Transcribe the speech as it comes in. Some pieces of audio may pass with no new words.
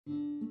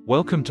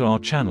Welcome to our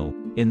channel.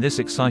 In this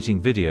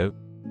exciting video,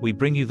 we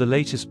bring you the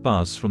latest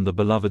buzz from the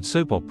beloved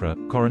soap opera,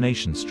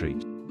 Coronation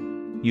Street.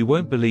 You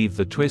won't believe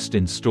the twist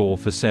in store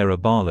for Sarah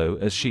Barlow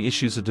as she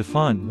issues a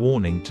defiant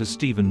warning to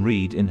Stephen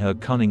Reid in her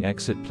cunning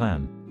exit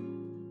plan.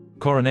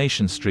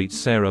 Coronation Street's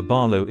Sarah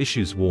Barlow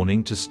issues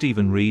warning to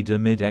Stephen Reid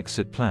amid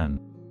exit plan.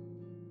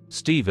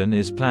 Stephen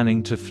is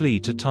planning to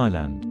flee to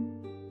Thailand.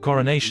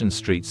 Coronation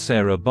Street's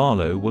Sarah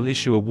Barlow will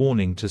issue a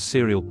warning to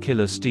serial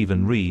killer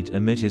Stephen Reid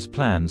amid his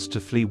plans to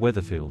flee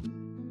Weatherfield.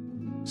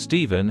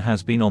 Stephen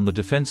has been on the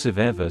defensive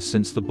ever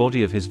since the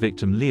body of his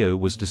victim Leo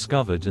was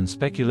discovered and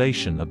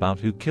speculation about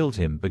who killed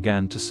him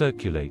began to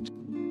circulate.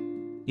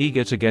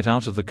 Eager to get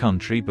out of the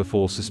country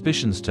before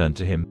suspicions turn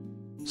to him,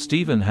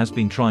 Stephen has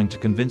been trying to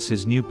convince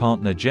his new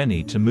partner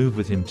Jenny to move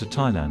with him to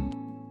Thailand.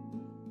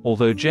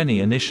 Although Jenny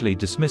initially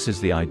dismisses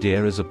the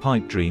idea as a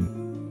pipe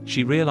dream,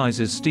 she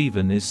realizes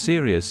Stephen is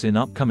serious in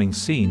upcoming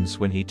scenes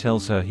when he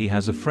tells her he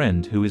has a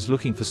friend who is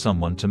looking for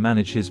someone to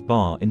manage his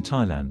bar in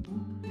Thailand.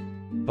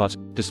 But,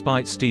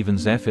 despite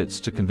Stephen's efforts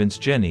to convince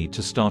Jenny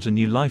to start a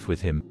new life with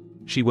him,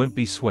 she won't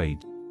be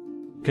swayed.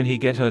 Can he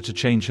get her to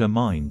change her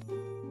mind?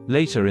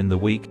 Later in the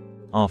week,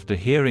 after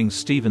hearing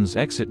Stephen's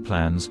exit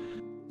plans,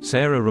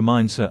 Sarah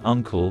reminds her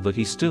uncle that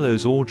he still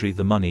owes Audrey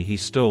the money he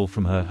stole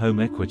from her home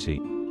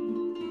equity.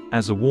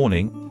 As a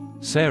warning,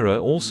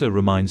 Sarah also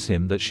reminds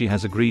him that she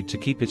has agreed to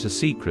keep it a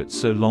secret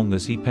so long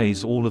as he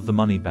pays all of the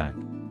money back.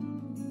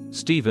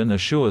 Stephen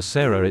assures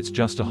Sarah it's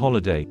just a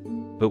holiday,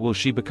 but will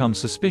she become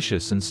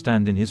suspicious and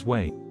stand in his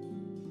way?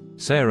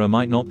 Sarah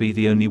might not be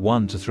the only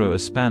one to throw a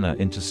spanner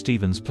into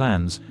Stephen's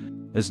plans,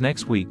 as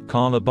next week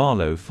Carla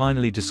Barlow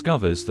finally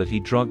discovers that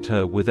he drugged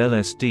her with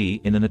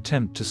LSD in an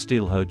attempt to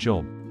steal her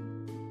job.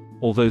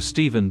 Although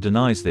Stephen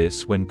denies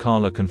this when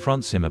Carla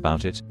confronts him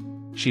about it,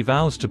 she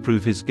vows to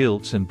prove his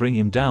guilt and bring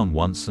him down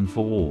once and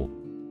for all.